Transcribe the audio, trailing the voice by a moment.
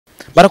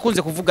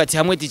barakunze kuvuga ati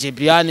hamwe DJ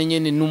Brianne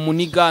nyene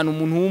numuniga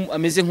numuntu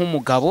ameze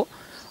nk'umugabo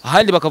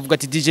ahandi bakavuga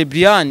ati DJ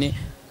Brianne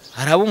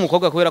haraba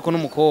umukobwa kubera ko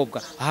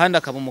n'umukobwa ahandi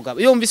akaba umugabo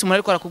iyo umvise umuntu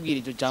ariko arakubwira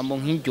iryo jambo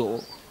nk'iryo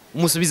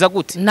umusubiza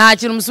gute nta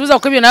kintu umusubiza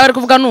kuko ibyo nawe ari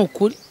kuvuga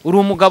n'ukuri uri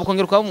umugabo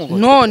kongera ukaba umugabo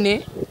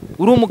none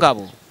uri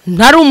umugabo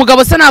ntari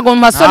umugabo se nago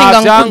mu masori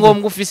nganga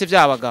byangombwa ufise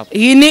by'abagabo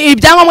ni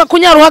ibyangombwa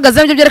kunyara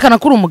uhagaze nibyo byerekana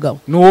ko uri umugabo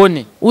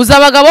none uza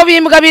abagabo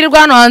bimbwa birirwa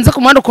hano hanze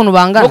ku muhanda ukuntu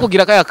bangana no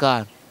kugira kaya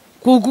kantu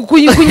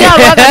kunyara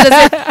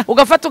uhagaze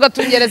ugafata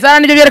ugatungereza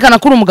nibyo byerekana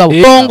ko uri umugabo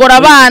kongora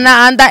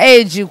abana under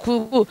age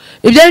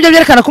ibyo nibyo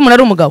byerekana ko umuntu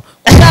ari umugabo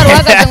kunyara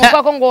uhagaze ngo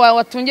kwako ngo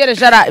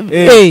watungereje ara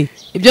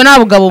ibyo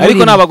nabugabo buri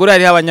ariko nabagore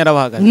hari abanyara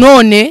bahagaze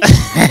none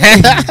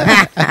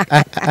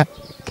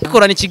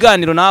dukorana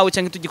ikiganiro nawe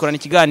cyangwa tugikorana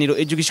ikiganiro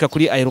ejo gishika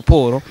kuri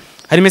aeroport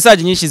hari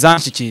message nyinshi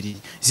zanshikiriye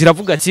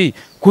ziravuga ati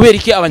kubera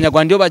iki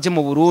abanyarwanda iyo baje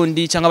mu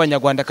Burundi cyangwa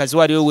abanyarwanda kazi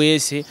wari we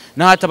wese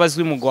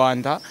nahatabazwi mu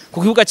Rwanda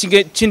ku kibuga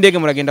c'indege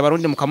muragenda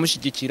barundi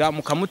mukamushigikira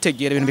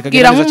mukamutegera ibintu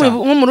bikagenda neza cyane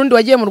nk'umurundi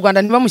wagiye mu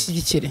Rwanda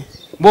ntibamushyigikire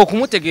bo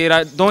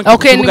kumutegera donc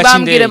okay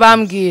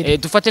bambwire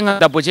dufate nka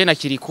Daboje na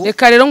Kiriku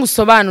reka rero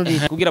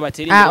ngusobanurire kugira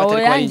bateri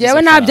batari kwa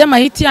njyewe nabyo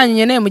amahiti yanyu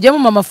nyene mujye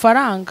mu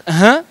amafaranga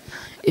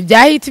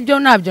ibyahita ibyo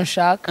nabyo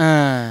nshaka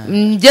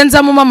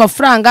ngenza mu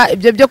amafaranga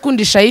ibyo byo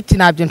kundisha hiti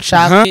nabyo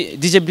nshaka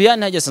DJ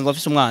Brianne yagesanzwe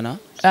afite umwana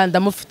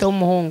ndamufite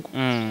w'umuhungu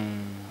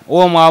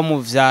uwo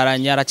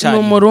mwamuvyaranye aracanye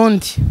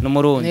n'umurundi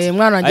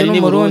mwana wanjye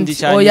n'umurundi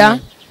oya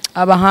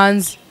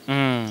abahanzi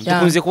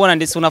dukunze kubona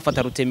ndetse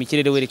unafata rutema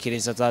ikirere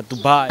werekereza za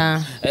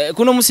Dubai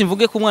kuno musi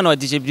mvuge ko umwana wa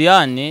DJ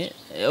Brianne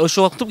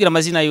ushobora kutubwira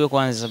amazina yiwe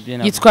kwanza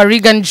Brianne yitwa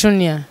Regan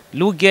Junior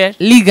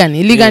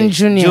Ligan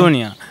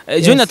Junior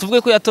Junior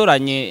tuvuge ko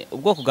yatoranye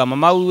ubwoko bwa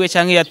mama wiwe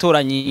cyangwa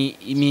yatoranye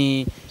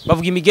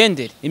bavuga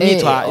imigendere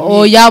imyitwa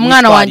oya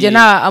mwana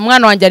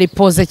wanjye ari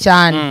pose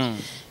cyane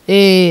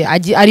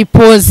ari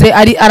pose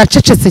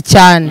aracecetse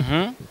cyane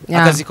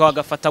akazi kawe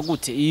agafata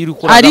gute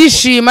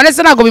arishima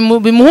ndetse ntago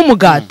bimuha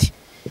umugati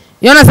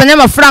iyo nazanye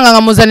amafaranga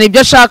nkamuzanira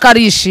ibyo ashaka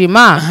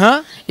arishima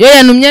iyo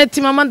yantumye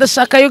ati mama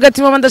ndashaka yoga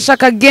ati mama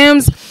ndashaka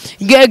games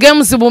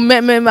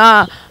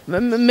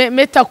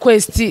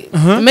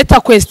meta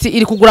quest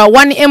iri kugura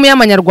 1M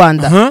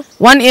y'amanyarwanda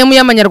 1M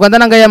y'amanyarwanda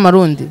nanga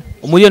y'amarundi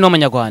umuliyoni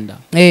w'amanyarwanda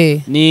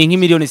ni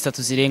nk'imiliyoni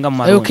 3 zirenga mu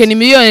marundi okay ni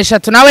miliyoni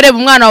 3 nawe reba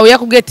umwana wawe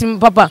yakubwiye ati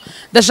papa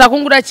ndashaka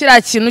kungura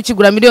kira kintu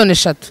kigura miliyoni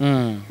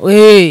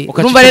 3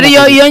 urumva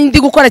rero iyo ndi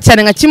gukora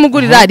cyane nka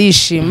kimugurira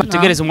arishima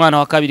tegereza umwana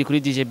wa kabiri kuri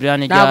DJ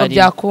Brianne ntabwo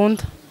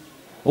byakunda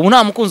ubu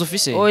nta mukunzi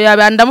ufise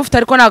oya ndamufite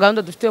ariko nta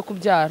gahunda dufite yo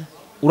kubyara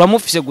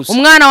uramufise gusa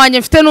umwana wanjye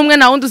mfite n'umwe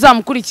na wundi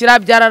uzamukurikira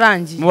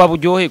byararangiye muba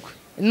buryohekwe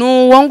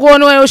nuwo ngo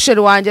niwe sheri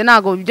wanjye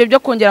nago ibyo byo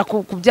kongera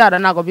kubyara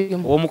nago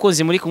birimo uwo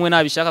mukunzi muri kumwe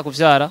nabishaka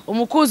kubyara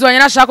umukunzi wanjye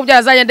nashaka kubyara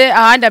azagende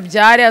ahandi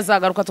abyare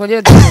azagaruka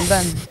twongere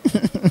dukundane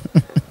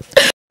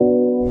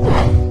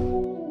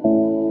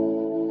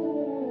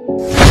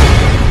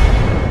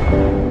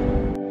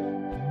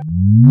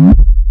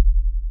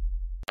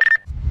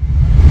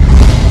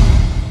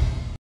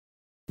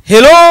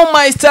Hello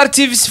my Star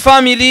TV's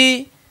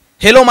family.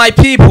 Hello my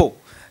people.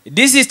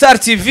 This is Star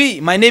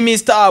TV. My name is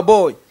Star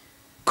Boy.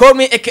 Call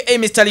me aka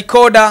Mr.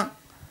 Recorder,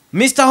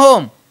 Mr.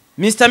 Home,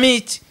 Mr.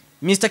 Meat,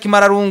 Mr.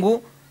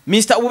 Kimararungu,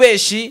 Mr.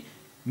 Ubeshi,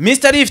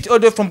 Mr. Lift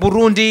audio from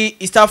Burundi,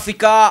 East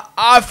Africa,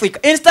 Africa.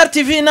 In Star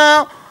TV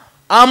now,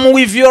 I'm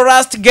with your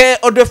last girl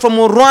audio from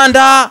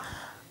Rwanda,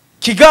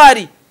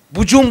 Kigali,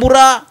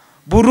 Bujumbura,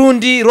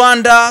 Burundi,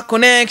 Rwanda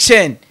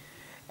connection.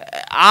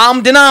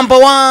 I'm the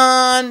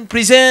 #1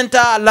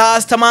 presenter,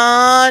 last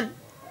man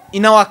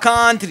in our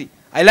country.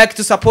 I like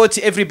to support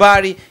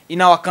everybody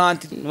in our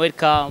country.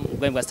 Welcome,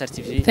 Bivanye Star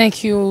TV.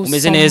 Thank you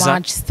so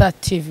much, Star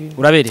TV.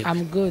 Urabere?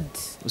 I'm good.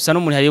 Usa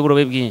n'umuntu hari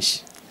uburobe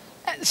bwinshi.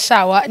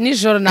 Shawa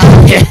nijoro na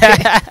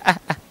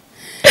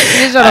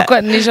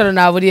nijoro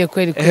naburiye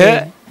kweri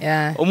kweri.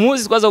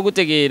 Umuzi twaza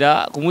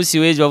gutegera ku munsi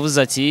weje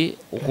wavuze ati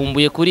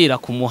ukumbuye kurira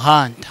ku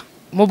muhanda.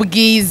 Mu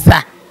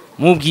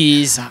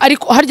bwiza.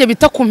 Ariko harya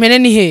bita ku mpene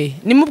ni he?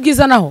 Ni mu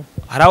bwiza naho?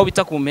 Haraho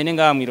bita ku mpene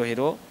nga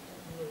mwirohero.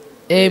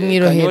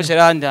 Mwirohero. Niyo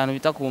gerande hano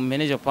bita ku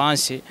mpene je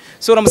pense.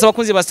 So uramusaba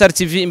abakunzi ba Star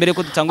TV imbere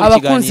ko dutangura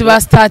ikiganiro. Abakunzi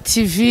ba Star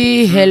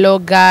TV, hello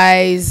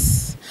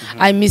guys.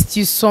 I missed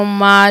you so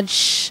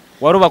much.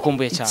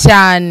 Warubakumbuye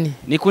cyane.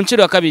 Ni ku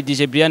nshuro ya kabiri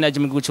DJ Brianne aje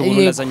mu gihugu cyo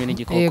Burundi azanywe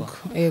n'igikoko.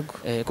 Yego.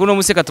 Kuno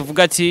museka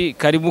tuvuga ati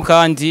karibu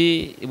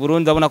kandi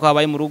Burundi abona ko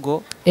habaye mu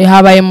rugo.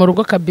 Habaye mu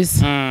rugo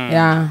kabisa.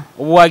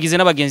 Ubu wagize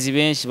n'abagenzi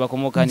benshi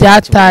bakomoka ni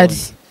Byatari.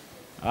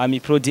 Ami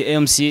Pro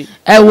MC.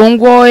 Uwo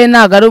ngowe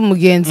naga ari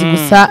umugenzi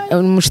gusa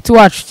umushiti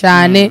wacu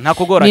cyane.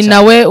 Ni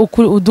nawe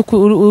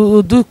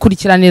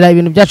udukurikiranira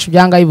ibintu byacu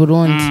byangaye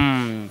Burundi.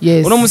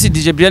 Yes. Uno musi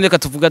DJ Brianne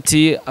katuvuga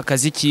ati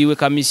akazi kiwe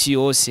ka misi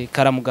yose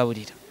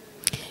karamugaburira.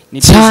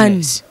 Ni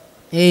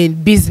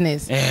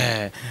business.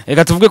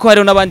 Eka tuvuge ko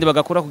hariho nabandi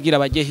bagakora kugira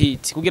baje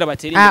hit, kugira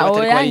bateri imbere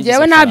batari kwa yinjiza.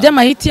 Jewe nabyo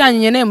amahiti yanyu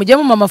nyene mujye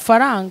mu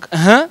amafaranga.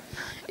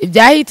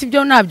 Ibyahita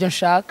ibyo nabyo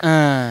nshaka.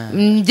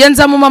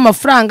 Ngenza mu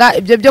amafaranga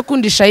ibyo byo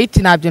kundisha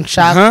hiti nabyo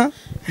nshaka.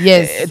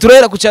 Yes.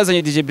 Turahera ku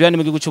cyazanye DJ Brianne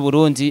mu gihugu cy'u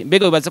Burundi.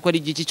 Mbega bibaza ko ari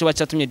igiki cyo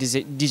bacatumye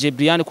DJ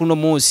Brianne kuri no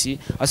munsi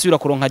asubira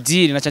kuronka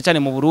deal na cyane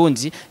mu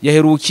Burundi.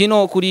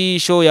 Yaherukino kuri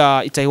show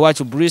ya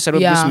Itahiwacu Bruce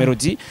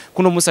Melody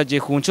kuno munsi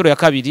agiye ku nshuro ya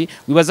kabiri.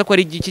 Wibaza ko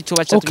ari igiki cyo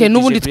bacatumye. Okay,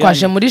 nubundi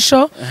twaje muri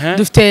show.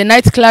 Dufite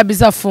night club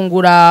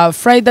izafungura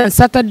Friday and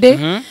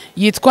Saturday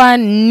yitwa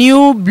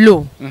New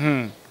Blue.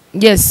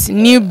 Yes,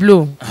 New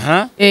Blue.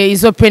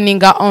 Is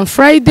opening on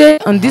Friday,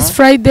 on this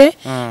Friday.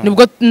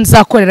 Nibwo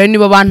nzakorera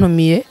nibo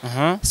bantumiye.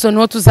 So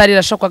no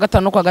tuzarira shokwa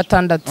gatano kwa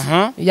gatandatu.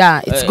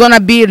 Yeah, it's gonna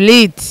be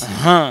lit.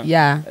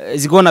 Yeah.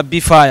 It's gonna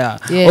be fire.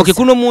 Yes. Okay,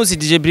 kuno munsi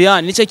DJ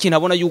Brianne nice kintu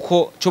abona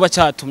yuko coba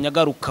cyatumye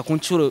agaruka ku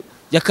nshuro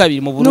ya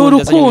kabiri mu Burundi.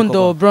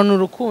 Nurukundo, bro,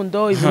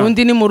 nurukundo.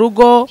 Burundi ni mu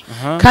rugo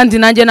kandi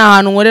nanjye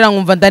nahantu nkorera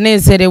nkumva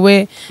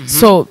ndanezerewe.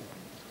 So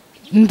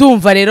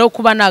ndumva rero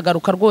kuba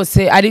nagaruka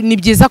rwose ari ni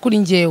byiza kuri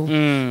ngewe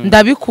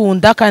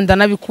ndabikunda kandi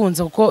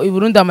ndanabikunze kuko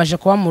Burundi amaje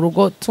kuba mu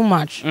rugo too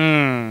much.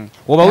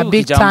 Woba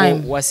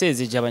w'ijambo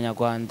wasezeje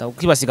abanyarwanda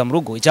ukibasiga mu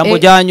rugo ijambo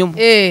ryanyu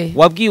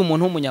wabwiye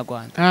umuntu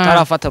w'umunyarwanda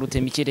tarafata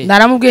rutema ikirere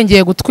naramubwiye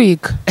ngiye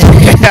gutwika.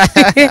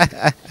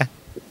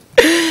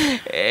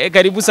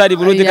 Karibu sari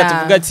Burundi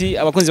katuvuga ati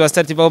abakunzi ba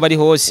Star TV aho bari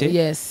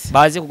hose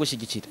baze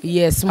kugushigikira.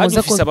 Yes,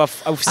 muze ko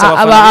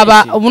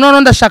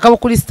ubunono ndashaka bo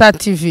kuri Star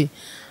TV.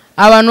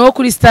 Abantu bo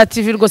kuri Star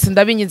TV rwose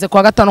ndabinyize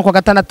kwa gatano kwa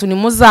gatandatu ni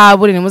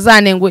muzabure ni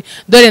muzanengwe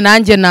dore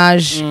nanjye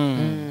naje.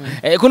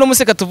 Kuno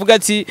museka tuvuga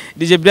ati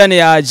DJ Brianne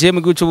yaje mu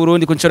gihugu cy'u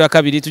Burundi ku nshuro ya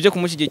kabiri tuje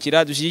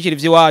kumushyigikira dushigikira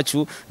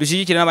iby'iwacu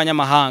dushigikira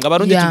n'abanyamahanga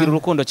abarundi tugira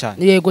urukundo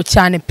cyane. Yego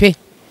cyane pe.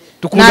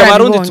 Tukunda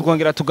abarundi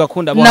tukongera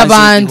tugakunda abo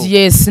n'abandi.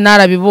 Yes,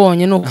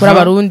 narabibonye nukuri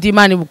abarundi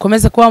Imana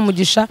bukomeze kuba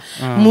mugisha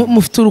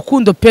mufite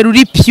urukundo pe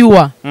ruri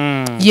pure.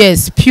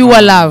 Yes,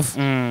 pure love.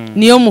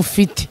 Niyo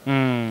mufite.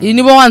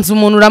 Nibo wanze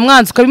umuntu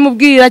uramwanze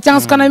ukabimubwira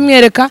cyangwa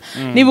ukanabimwereka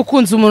niba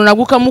ukunze umuntu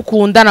nabwo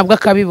ukamukunda nabwo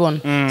akabibona.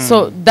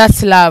 So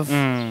that's love.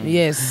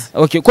 Yes.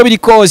 Okay, ko biri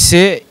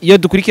kose iyo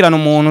dukurikirana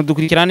umuntu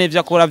dukurikirana ivyo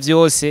akora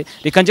byose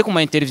reka nje ku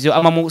ma interview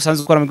amamu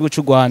usanzwe ukora mu gihugu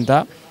cy'u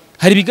Rwanda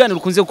hari biganiro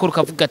ukunze gukora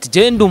ukavuga ati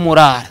je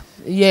ndumurara.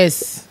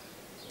 Yes.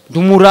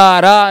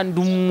 Ndumurara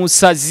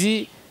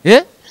ndumusazi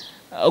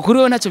kuri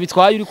we ntacyo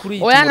bitwaye uri kuri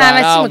oya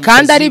nana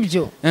kandi ari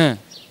byo.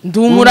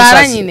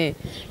 Ndumurara nyine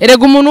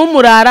erega umuntu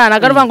w'umurara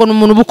nagaruva ngo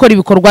numuntu bukora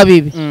ibikorwa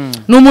bibi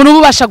numuntu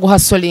ubasha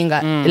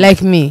guhasolinga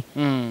like me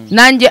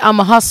nanjye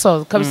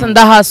amahasol kabisa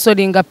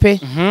ndahasolinga pe.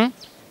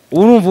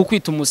 Urumva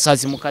ukwita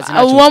umusazi mu kazi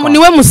nacyo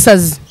niwe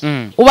musazi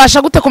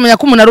ubasha gute kumenya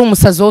ko umuntu ari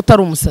umusazi wowe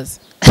utari umusazi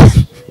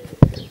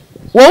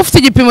wowe ufite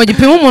igipimo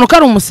umuntu ko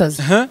ari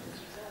umusazi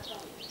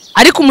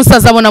ariko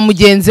umusazi abona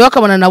mugenzi we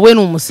akabona nawe ni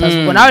umusazi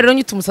ubwo nawe rero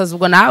nyita umusazi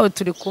ubwo nawe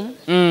turi kumwe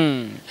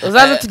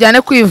uzaze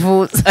tujyane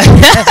kwivuza.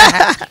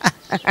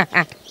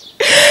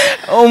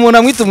 Umuntu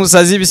amwita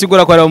umusazi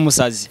bisigura ko ari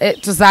umusazi.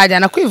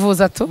 Tuzajyana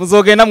kwivuza tu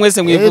muzogenda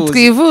mwese mwivuza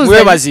twivuze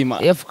mwe bazima.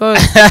 Of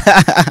course.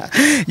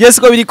 Yes,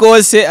 ko biri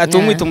kose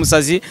atumwita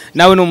umusazi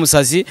nawe no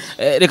umusazi.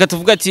 Reka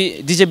tuvuga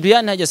ati DJ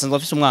Brianne hajya sanzwe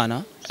afite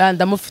umwana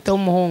ndamufite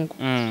w'umuhungu.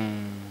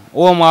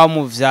 Uwo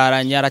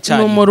mwamuvyaranye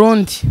aracanye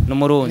n'umurundi.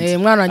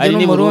 Mwana wanjye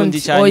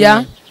n'umurundi.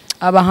 Oya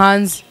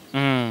abahanzi.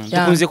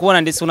 Dukunze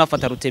kubona ndetse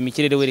unafata rutema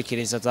ikirere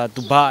werekereza za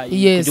Dubai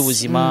kujya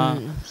ubuzima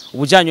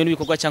ubujanye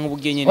n'ibikorwa cyangwa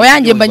ubugenye.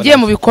 Oya nge mba ngiye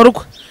mu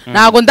bikorwa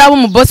nago ndaba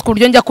mu boss ku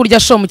buryo njya kurya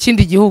show mu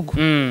kindi gihugu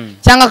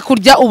cyangwa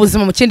kurya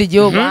ubuzima mu kindi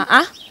gihugu.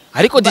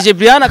 Ariko DJ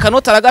Brianne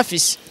akanota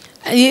aragafise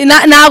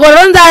nago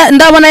rero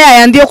ndabona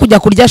yayandi yo kujya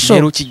kurya show.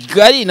 Rero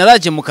Kigali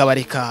naraje mu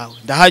kabare kawe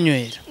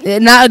ndahanywera.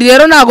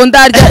 Rero nago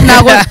ndarya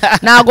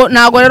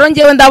nago rero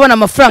ngewe ndabona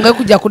amafaranga yo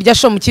kujya kurya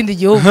show mu kindi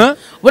gihugu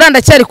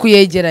buranda cyari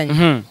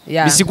kuyegeranya.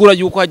 Bisigura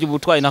yuko haje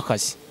ubutwaye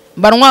nakazi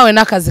mbanwawe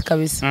nakazi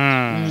kabisa.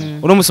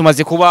 Uro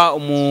musumaze kuba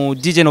umu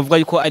DJ novuga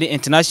yuko ari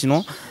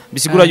international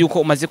bisigura yuko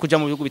umaze kuja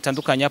mu bihugu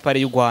bitandukanye apare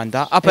y'u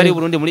Rwanda apare y'u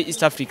Burundi muri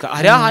East Africa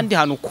hari ahandi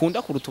hantu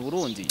ukunda kuruta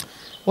Burundi.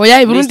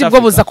 Oya Burundi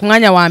bwo buza ku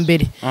mwanya wa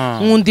mbere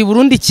nkundi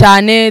Burundi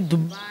cyane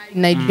Dubai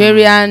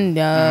Nigerian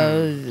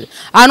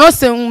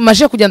anose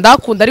maje kujya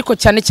ndakunda ariko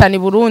cyane cyane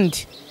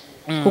Burundi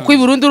kuko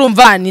Burundi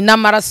urumva ni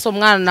namaraso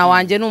mwana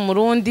wanjye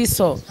n'umurundi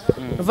so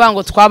uvuga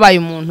ngo twabaye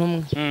umuntu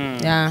umwe.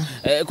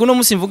 Kuno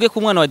musi mvuge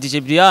ku mwana wa DJ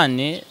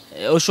Brianne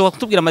ushobora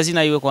kutubwira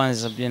amazina yiwe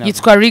kwanza Brianne?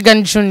 Yitwa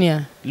Regan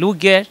Junior.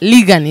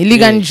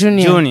 Ligan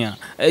Junior.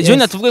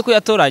 Junior tuvuge ko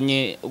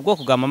yatoranye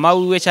ubwoko bwa mama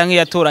wiwe cyangwa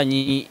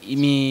yatoranye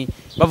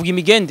bavuga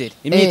imigendere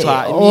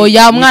imyitwa.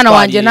 Oya mwana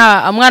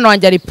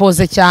wanjye ari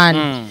pose cyane.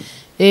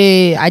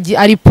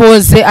 Ari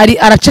pose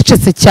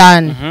aracecetse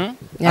cyane.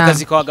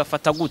 Akazi kawe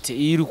agafata gute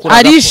iri kura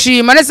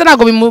arishima nese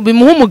nago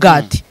bimuha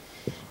umugati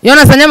iyo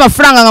nazanye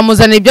amafaranga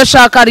nkamuzanira ibyo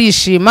ashaka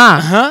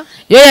arishima.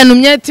 Yo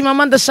yanumye ati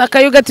mama ndashaka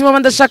yogati mama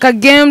ndashaka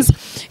games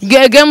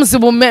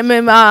bu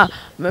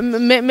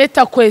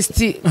Meta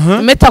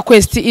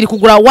Quest iri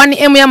kugura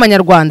 1M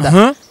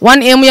y'amanyarwanda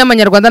 1M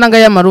y'amanyarwanda nanga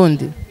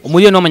y'amarundi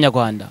umuliyoni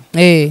w'amanyarwanda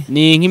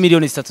ni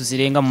nk'imiliyoni 3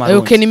 zirenga mu marundi.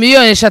 Okay, ni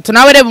miliyoni 3.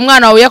 Nawe reba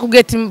umwana wawe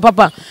yakubwiye ati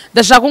papa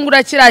ndashaka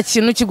kungura kiriya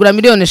kintu kigura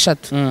miliyoni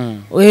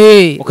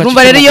 3.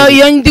 Urumva rero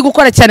iyo ndi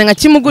gukora cyane nka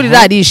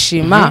kimugurira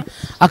arishima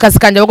akazi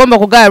kanje bagomba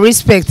kugaya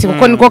respect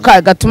kuko niko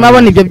gatuma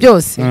abona ibyo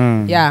byose.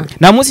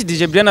 Na munsi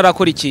DJ Brian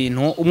arakora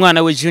ikintu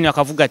umwana we Junior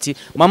akavuga ati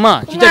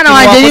mama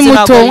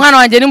umwana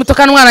wanjye ni muto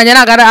kandi umwana wanjye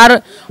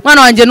nagara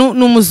umwana wanjye ni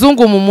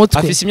umuzungu mu mutwe.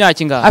 Afite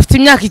imyaka ingahe? Afite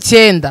imyaka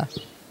 9.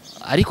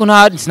 Ariko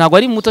ntago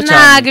ari muto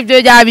cyane. Ntago ibyo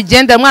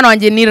yabigenda umwana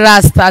wanjye ni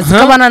rasta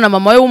azikabana na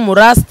mama we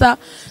w'umurasta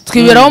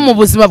twiberaho mu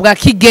buzima bwa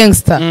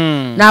kigangster.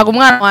 Ntago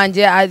umwana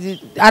wanjye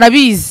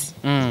arabizi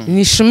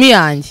ni shumi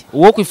yanjye.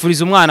 Uwo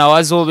kwifuriza umwana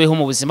wazobeho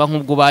mu buzima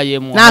nk'ubwo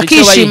bayemo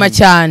nakishima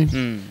cyane.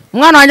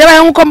 Umwana wanjye abaye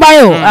nkuko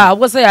mbayeho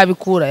ubwo se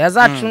yabikura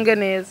yazacunge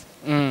neza.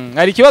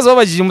 Hari ikibazo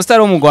babajije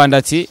umusitari wo mu Rwanda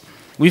ati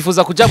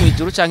wifuza kuja mu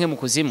ijuru canke mu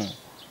kuzimu?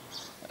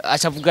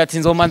 Acavuga ati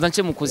nzomanza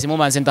nce mu kuzimu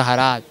manze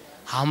ndaharabe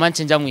hama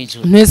nce njya mu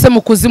ijuru. Ntese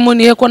mu kuzimu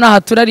nihe ko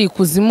naha turari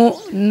kuzimu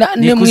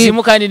ni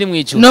kuzimu kandi ni mu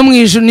ijuru. No mu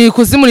ijuru ni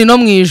kuzimu ni no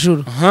mu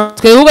ijuru.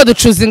 Twebwe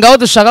ducuza ingaho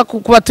dushaka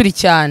kuba turi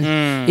cyane.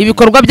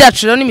 Ibikorwa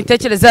byacu rero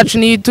n'imitekerereze yacu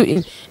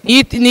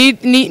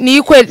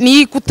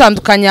ni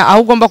kutandukanya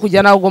aho ugomba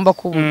kujya naho ugomba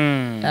kuba.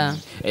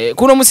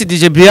 Kuno musi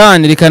DJ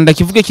Brian reka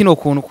ndakivuge kino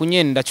kuntu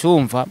kunyene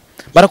ndacyumva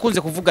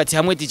barakunze kuvuga ati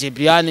hamwe DJ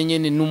Brian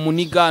nyene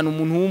numuniga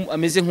n'umuntu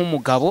ameze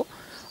nk'umugabo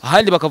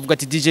ahandi bakavuga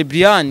ati DJ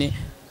Brian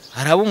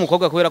haraba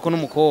umukobwa kubera ko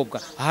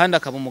n'umukobwa ahandi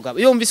akaba umugabo.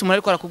 Iyo umvise umuntu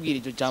ariko arakubwira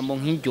iryo jambo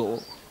nk'iryo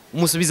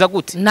umusubiza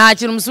gute? Nta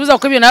kintu umusubiza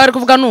kuko ibyo nawe ari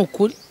kuvuga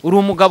n'ukuri. Uri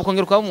umugabo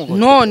kongera ukaba umugabo?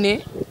 None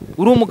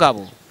uri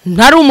umugabo?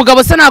 Ntari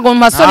umugabo se nago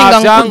masori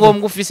nganga.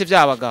 Byangombwa ufise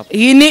by'abagabo.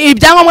 Ni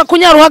ibyangombwa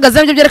kunyara uhagaze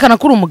nibyo byerekana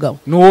ko uri umugabo.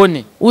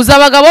 None uza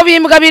abagabo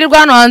bimbwa birirwa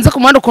hano hanze ku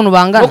muhanda ukuntu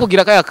bangana. Wo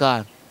kugira kaya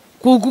kana.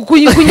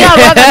 Kunyara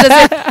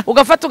uhagaze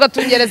ugafata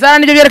ugatungereza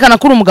nibyo byerekana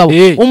ko uri umugabo.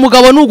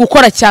 Umugabo ni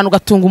ugukora cyane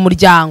ugatunga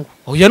umuryango.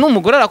 Oya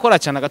n'umugore arakora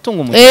cyane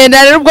agatunga umuryango.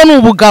 Rero ubwo ni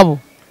ubugabo.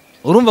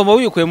 Urumva mo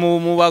wikuye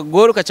mu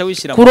bagore ukaca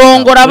wishira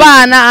kurongora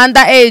abana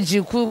under age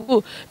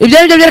ibyo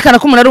nibyo byerekana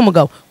ko umuntu ari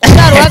umugabo.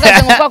 Kunyara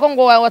uhagaze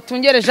ngo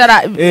watungereje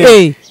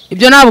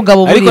ibyo nta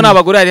bugabo buri. Ariko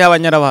n'abagore hari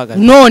abanyara bahagaze.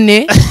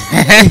 None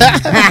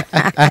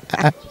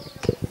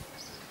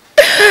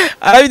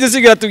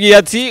arabidusigira tugiye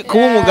ati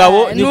kuba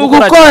umugabo ni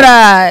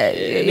gukora.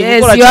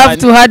 Yes, you have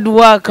to hard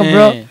work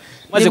bro.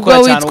 Maze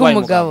kora cyane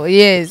umugabo.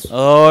 Yes.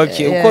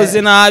 Okay,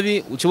 ukoze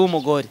nabi uciba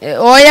umugore.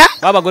 Oya.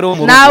 Babagore bo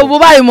mu rugo. Na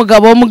ububaye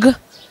umugabo mbwa.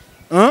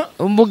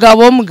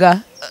 Umugabo mbwa.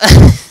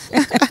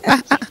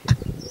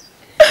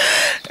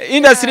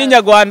 Industry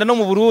nyarwanda no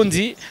mu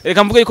Burundi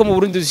reka mvuge yuko mu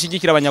Burundi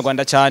dushigikira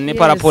abanyarwanda cyane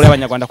paraporo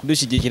y'abanyarwanda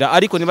kudushigikira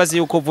ariko nibaze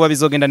yuko vuba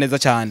bizogenda neza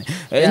cyane.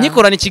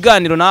 Nyikorana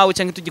ikiganiro nawe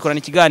cyangwa tugikorana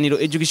ikiganiro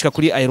ejo gishika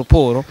kuri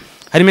aeroport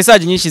hari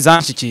message nyinshi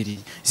zanshikiriye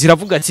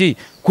ziravuga ati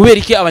kubera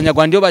iki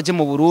abanyarwanda iyo baje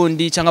mu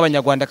Burundi cyangwa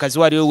abanyarwanda kazi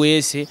wari we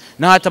wese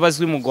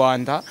nahatabazwi mu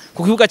Rwanda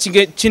ku kibuga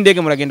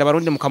c'indege muragenda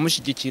barundi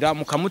mukamushigikira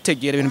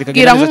mukamutegera ibintu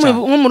bikagenda neza cyane.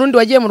 Nk'umurundi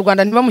wagiye mu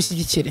Rwanda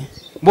ntibamushyigikire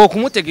bo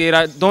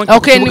kumutegera donc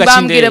kukibuga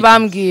c'indege.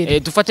 Bambwire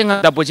dufate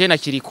nka Daboje na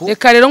Kiriku.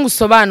 Reka rero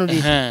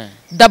ngusobanurire.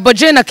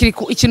 Daboje na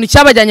Kiriku ikintu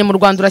cyabajyanye mu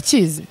Rwanda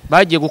urakizi?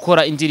 Bagiye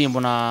gukora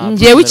indirimbo na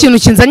ngewe ikintu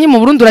kinzanye mu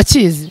Burundi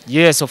urakizi?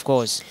 Yes of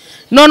course.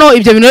 No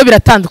ibyo bintu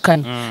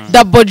biratandukanye.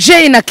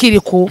 Daboje na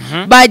Kiriku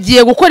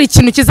bagiye gukora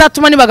ikintu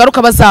kizatuma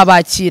nibagaruka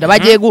bazabakira.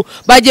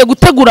 Bagiye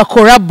gutegura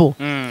collabo.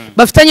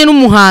 Bafitanye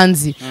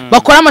n'umuhanzi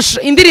bakora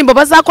indirimbo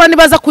bazakora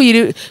nibaza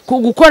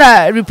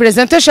gukora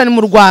representation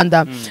mu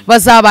Rwanda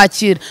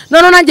bazabakira.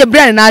 Nanjye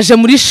Brian naje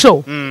muri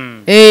show.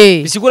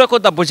 Bisigura ko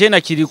Daboje na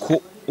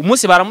Kiriku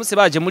umunsi baramutse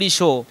baje muri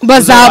show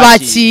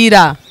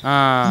bazabakira.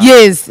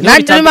 Yes,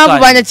 nanjye impamvu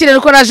banyakire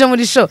nuko naje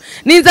muri show.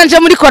 Ninza nje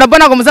muri collabo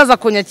nago muzaza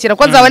kunyakira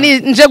ko nzaba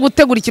nje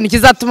gutegura ikintu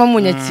kizatuma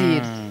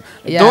munyakira.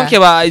 Donc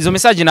izo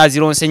message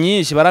nazironse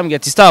nyinshi barambwiye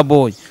ati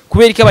Starboy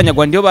kubera iki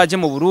abanyarwanda iyo baje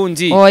mu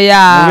Burundi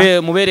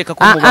mubereka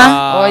ko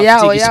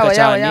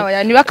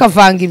oya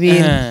nibakavanga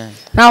ibintu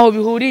ntaho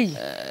bihuriye.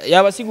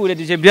 Yabasigure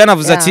DJ Brian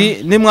avuze ati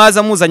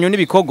nimwaza muzanyo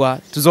nibikogwa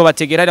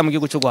tuzobategera ari mu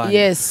gihugu cy'u Rwanda.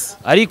 Yes.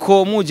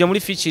 Ariko muje muri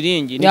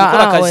featuring ni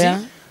gukora akazi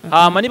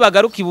hama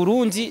nibagaruka i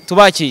Burundi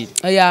tubakire.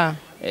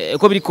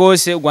 Uko biri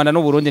kose u Rwanda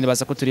no Burundi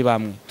nibaza ko turi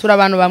bamwe. Turi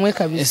abantu bamwe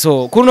kabisa.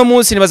 So kuri no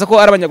munsi nibaza ko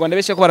ari abanyarwanda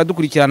benshi ko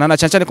baradukurikirana na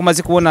cyane ko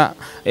maze kubona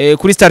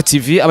kuri Star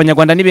TV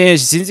abanyarwanda ni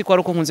benshi sinzi ko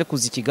ari uko nkunze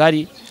kuza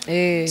Kigali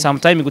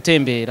sometime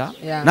gutembera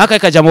nakaye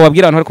kajambo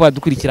babwira abantu ko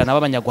baradukurikirana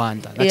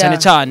abanyarwanda na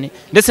cyane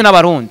ndetse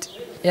n'abarundi.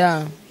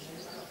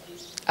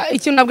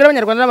 Ikintu nabwira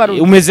abanyarwanda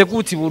n'abarundi. Umeze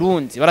gute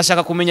Burundi?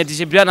 Barashaka kumenya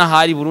DJ Brian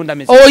ahari Burundi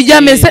ameze.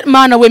 Oya meze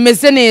mana we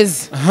meze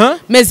neza.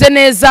 Meze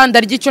neza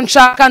ndarya icyo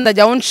nshaka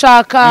ndajya aho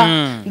nshaka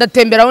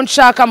ndatembera aho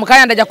nshaka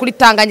mukanya ndajya kuri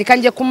Tanganyika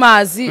njye ku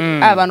mazi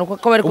abantu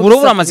ko bari kubura.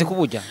 Ubu uramaze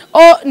kubujya?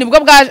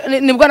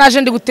 Nibwo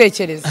naje ndi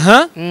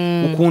gutekereza.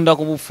 Ukunda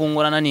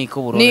kubufungurana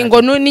niko Burundi. Ni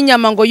ngo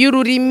n'inyama ngo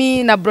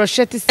y'ururimi na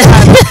brochette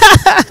sana.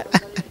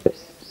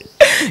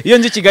 Iyo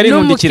nje Kigali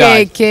nkunda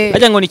ikirayi.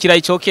 Ajya ngo ni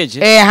ikirayi cokeje.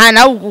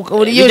 Hana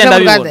uri yuje mu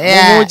Rwanda.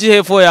 Muji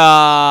hepfo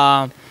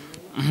ya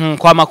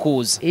kwa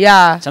makuza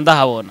ya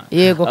ndahabona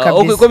yego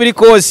kabisa uko biri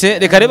kose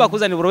reka reba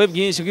kuzana uburobe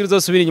bwinshi bwira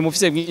uzosubira inyuma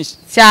ufise bwinshi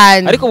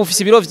cyane ariko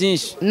bufise ibiro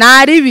byinshi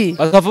naribi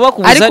bakava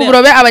bakuza ariko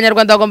uburobe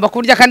abanyarwanda bagomba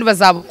kurya kandi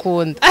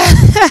bazabukunda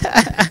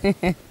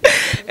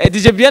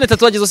DJ Brianne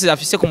tatuwaje zose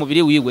afise ku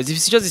mubiri wiwe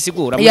zifise icyo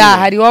zisigura ya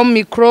hariho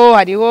micro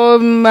hariho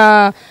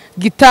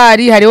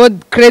gitari hariho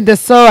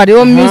credeso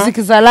hariho music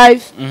is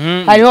alive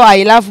hariho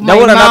I love my mom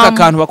ndabona naka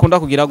kantu bakunda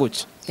kugira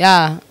guca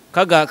ya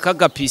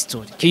kaga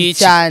pistol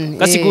kici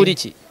gasigura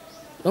iki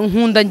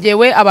nkunda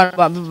ngewe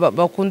abantu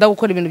bakunda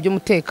gukora ibintu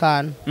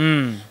by'umutekano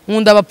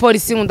nkunda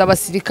abapolisi nkunda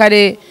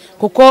abasirikare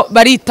kuko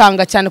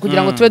baritanga cyane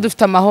kugira ngo tube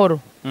dufite amahoro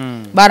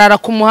barara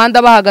ku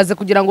muhanda bahagaze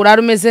kugira ngo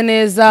urare umeze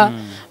neza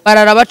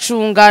barara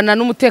bacungana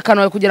n'umutekano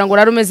wawe kugira ngo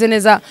urare umeze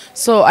neza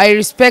so I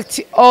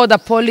respect all the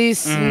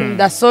police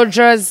the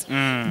soldiers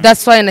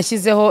that's why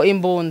nashyizeho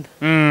imbunda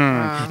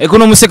eko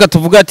no museka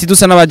tuvuga ati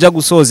dusa n'abaja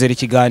gusozera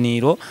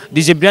ikiganiro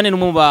DJ Brianne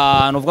n'umwe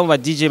bantu uvuga mu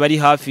DJ bari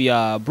hafi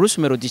ya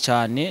Bruce Melody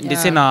cyane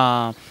ndetse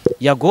na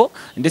Yago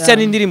ndetse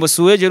n'indirimbo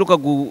suweje ruka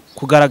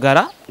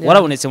kugaragara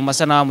warabonetse mu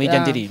masanamu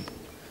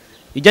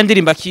y'ijya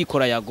ndirimbo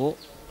akikora Yago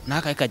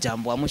naka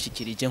kajambo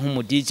wamushikirije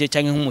nk'umu DJ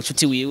cyangwa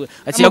nk'umucuti wiwe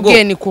ati Yago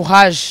mugeni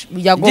kuhaje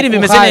Yago indirimbo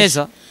imeze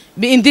neza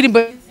indirimbo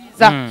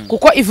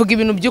kuko ivuga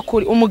ibintu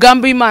by'ukuri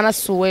umugambi w'Imana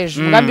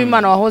suweje umugambi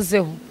w'Imana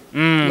wahozeho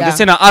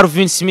ndetse na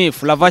Alvin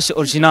Smith lavashe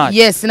original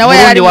yes nawe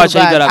yari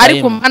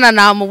ariko mana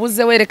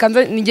namubuze wereka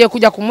ngiye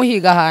kujya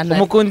kumuhiga ahantu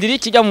umukundira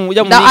ikijya mu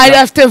I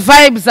after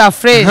vibes are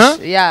fresh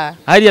yeah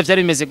hariya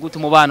byari bimeze gute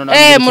umubano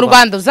mu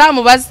Rwanda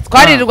uzamubaza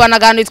twaririrwa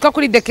nagantu yitwa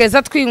kuri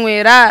dekeza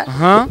twinywera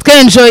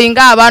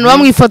twenjoyinga abantu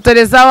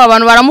bamwifotorezaho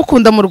abantu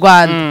baramukunda mu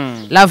Rwanda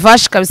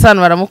lavashe kabisa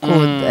abantu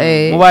baramukunda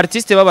mu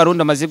artiste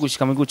b'abarundi amaze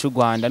gushika mu gihugu cy'u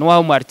Rwanda ni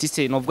waho mu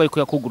artiste novuga ariko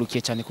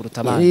yakugurukiye cyane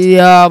kuruta abandi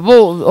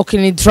yabo okay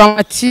ni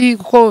dramatic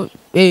ko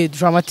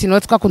dramatino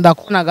twakunda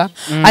kunaga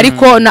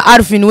ariko na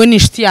Alvin we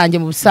nishiti yanjye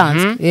mu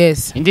busanzwe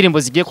yes indirimbo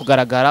zigiye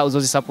kugaragara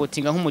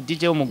uzozisupportinga nk'umu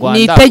DJ wo mu Rwanda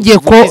ni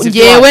itegeko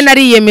ngewe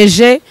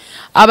nariyemeje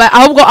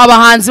ahubwo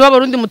abahanzi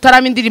b'abarundi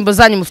mutarama indirimbo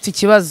zanyu mufite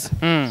ikibazo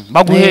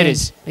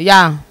baguhereze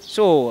ya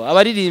so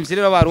abaririmbyi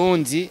rero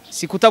abarundi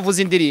si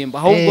kutavuza indirimbo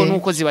ahubwo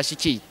nuko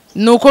zibashikiye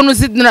nuko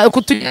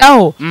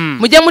kutujyaho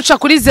mujye muca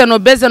kuri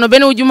Zenobe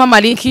ni ujye umpa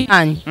malinki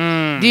yanyu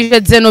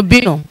DJ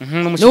Zenobino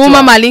ni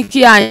umpa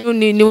malinki yanyu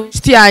ni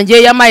inshuti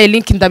yanjye yamaye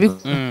link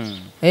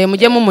ndabikora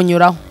mujye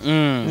mumunyuraho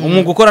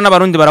umwuga ukora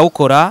n'abarundi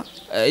barawukora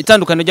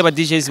itandukanye ry'aba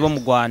DJs bo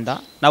mu Rwanda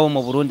nabo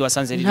mu Burundi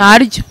wasanze riri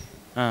ntaryo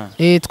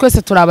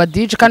twese turi aba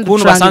DJ kandi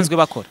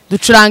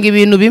ducuranga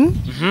ibintu bimwe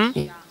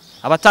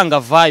abatanga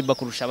vibe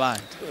bakurusha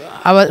abandi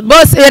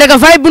bose erega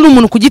vibe ni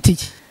umuntu ku giti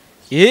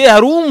cye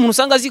hari umuntu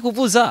usanga azi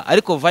kuvuza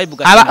ariko vibe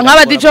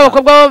nk'aba DJ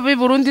abakobwa b'i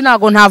Burundi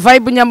nago nta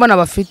vibe nyambona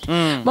bafite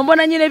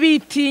mbona nyine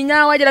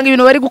bitinya wagira ngo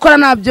ibintu bari gukora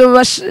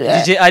nabyo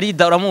DJ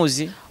Arida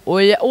uramuzi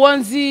oya uwo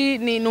nzi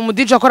ni umu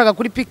DJ akoraga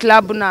kuri P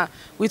Club na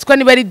witwa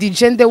niba ari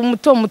DJ nde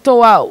umuto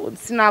wa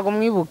sinago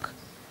mwibuka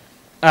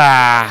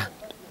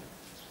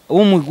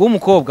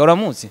umukobwa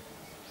uramuzi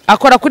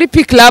akora kuri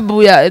P Club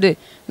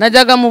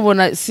najyaga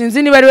mubona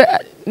sinzi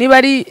niba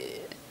ari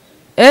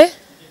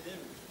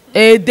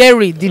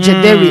Derry DJ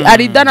Derry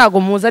Arida nago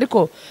muzi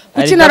ariko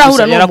kuki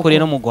narahura no yarakore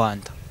no mu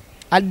Rwanda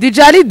DJ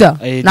Arida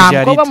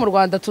nakobwa mu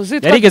Rwanda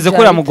tuzitwa yarigeze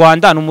kora mu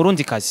Rwanda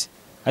n'umurundi kazi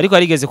ariko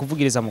yarigeze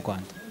kuvugiriza mu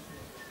Rwanda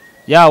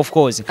of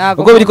course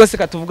ubwo biri kose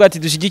katuvuga ati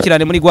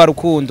dushigikirane muri gwa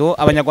rukundo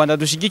abanyarwanda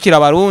dushigikira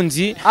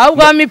abarundi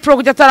ahubwo ami pro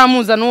kujya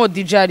taramuza no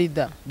DJ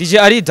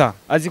Arida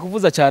azi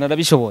kuvuza cyane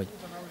arabishoboye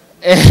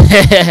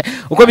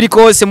uko biri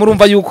kose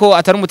murumva yuko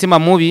atari umutima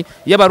mubi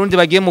iyo abarundi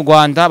bagiye mu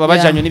Rwanda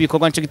babajanye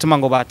n'ibikorwa nce gituma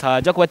ngo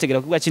bataja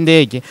kubategera kuba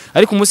cy'indege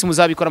ariko umunsi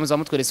muzabikora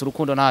muzamutweresa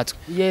urukundo natwe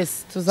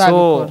yes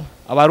tuzabikora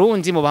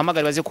abarundi mu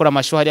bahamagara baze gukora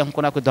amashow hari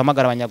nkuko nakwe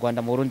duhamagara abanyarwanda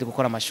mu Burundi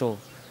gukora amashow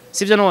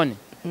sivyo none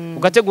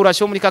ugategura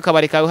show muri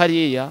kakabari kawe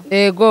hariya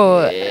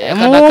ego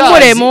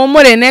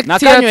mumure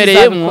next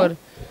year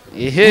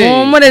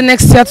Mumure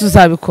next year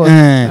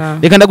tuzabikora.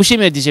 Reka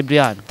ndagushimire DJ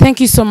Brianne.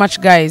 Thank you so much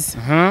guys.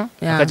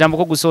 Akajambo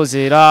ko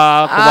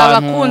gusozera ku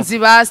bantu. Abakunzi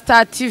ba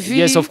Star TV.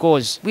 Yes of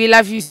course. We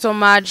love you so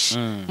much.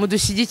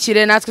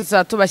 Mudushigikire natwe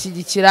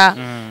tuzatubashyigikira.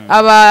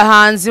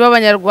 Abahanzi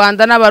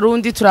b'abanyarwanda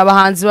n'abarundi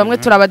turabahanzi bamwe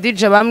turaba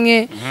DJ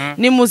bamwe.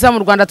 Nimuza mu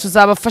Rwanda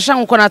tuzabafasha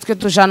nkuko natwe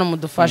tujana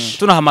mudufasha.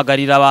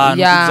 Tunahamagarira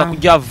abantu tuza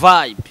kujya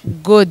vibe.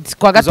 Good.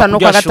 Kwa gatano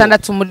kwa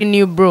gatandatu muri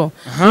New Bro.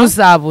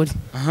 Muzaburi.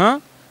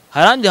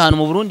 Harandi hantu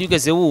mu Burundi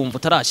ugeze wumva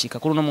utarashika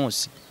kuri uno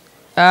munsi.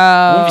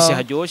 Wumvise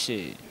haryoshe.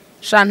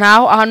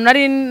 Shantaho ahantu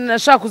nari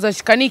nashaka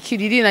kuzashika ni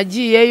Kiriri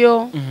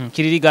nagiyeyo.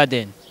 Kiriri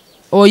Garden.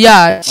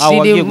 Oya,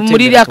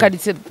 muri iriya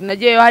karitsiye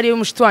nagiyeyo hari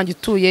umushiti wanjye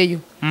utuyeyo.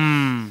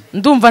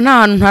 Ndumva nta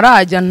hantu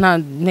ntarajya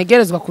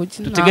ntegerezwa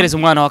kuki. Tutegereza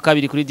umwana wa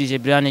kabiri kuri DJ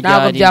Brianne ryari.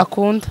 Ntabwo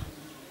byakunda.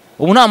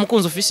 Ubu nta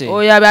mukunzi ufise?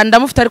 Oya,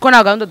 ndamufite ariko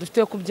nta gahunda dufite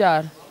yo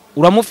kubyara.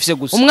 Uramufise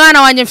gusa.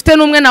 Umwana wanjye mfite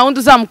n'umwe na wundi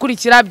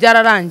uzamukurikira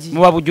byararangiye.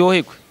 Muba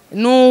buryohekwe.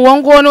 Nuwo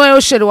ngo niwe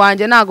yosheri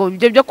wanje nago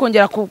ibyo byo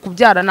kongera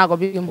kubyara nago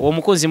birimo. Uwo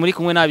mukozi muri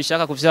kumwe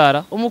nabishaka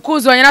kubyara.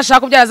 Umukuzi wanye nashaka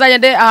kubyara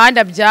azagende ahandi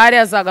abyare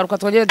azagaruka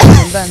twongere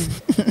dukundane.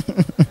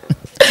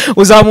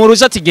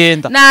 uzamurusha ati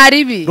genda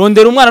naribi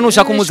rondera umwana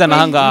nushaka umuzana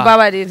ahangaha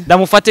mbabarira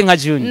ndamufate nka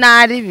Junior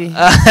naribi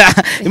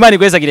Imana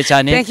igwezagire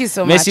cyane Thank you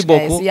so merci much,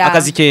 beaucoup guys. Yeah.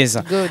 akazi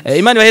keza Good.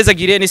 Imana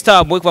ibahezagire ni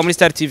Star Boy kuva muri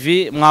Star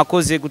TV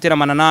mwakoze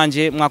guteramana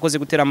nanje mwakoze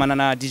guteramana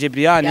na DJ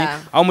Brianne Yeah.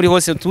 aho muri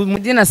hose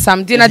dina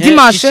samedi na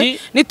dimanche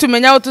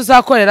nitumenya aho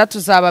tuzakorera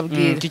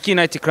tuzababwira Kiki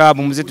Night Club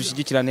muze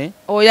dushigikirane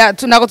oya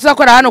tunago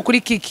tuzakora hano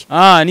kuri Kiki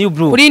New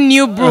Brew kuri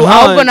New Brew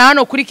ahubwo na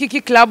hano kuri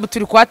Kiki Club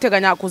turi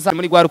kwateganya kuza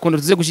muri gwa rukundo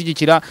tuze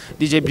gushigikira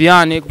DJ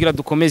Brianne kugira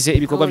dukomeze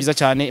ibikorwa byiza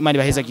cyane Imana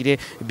ibahezagire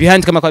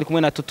behind kama kwari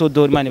kumwe na Toto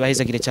Dor Imana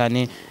ibahezagire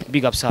cyane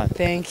big up sana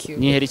thank you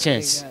ni heri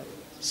chance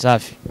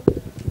safi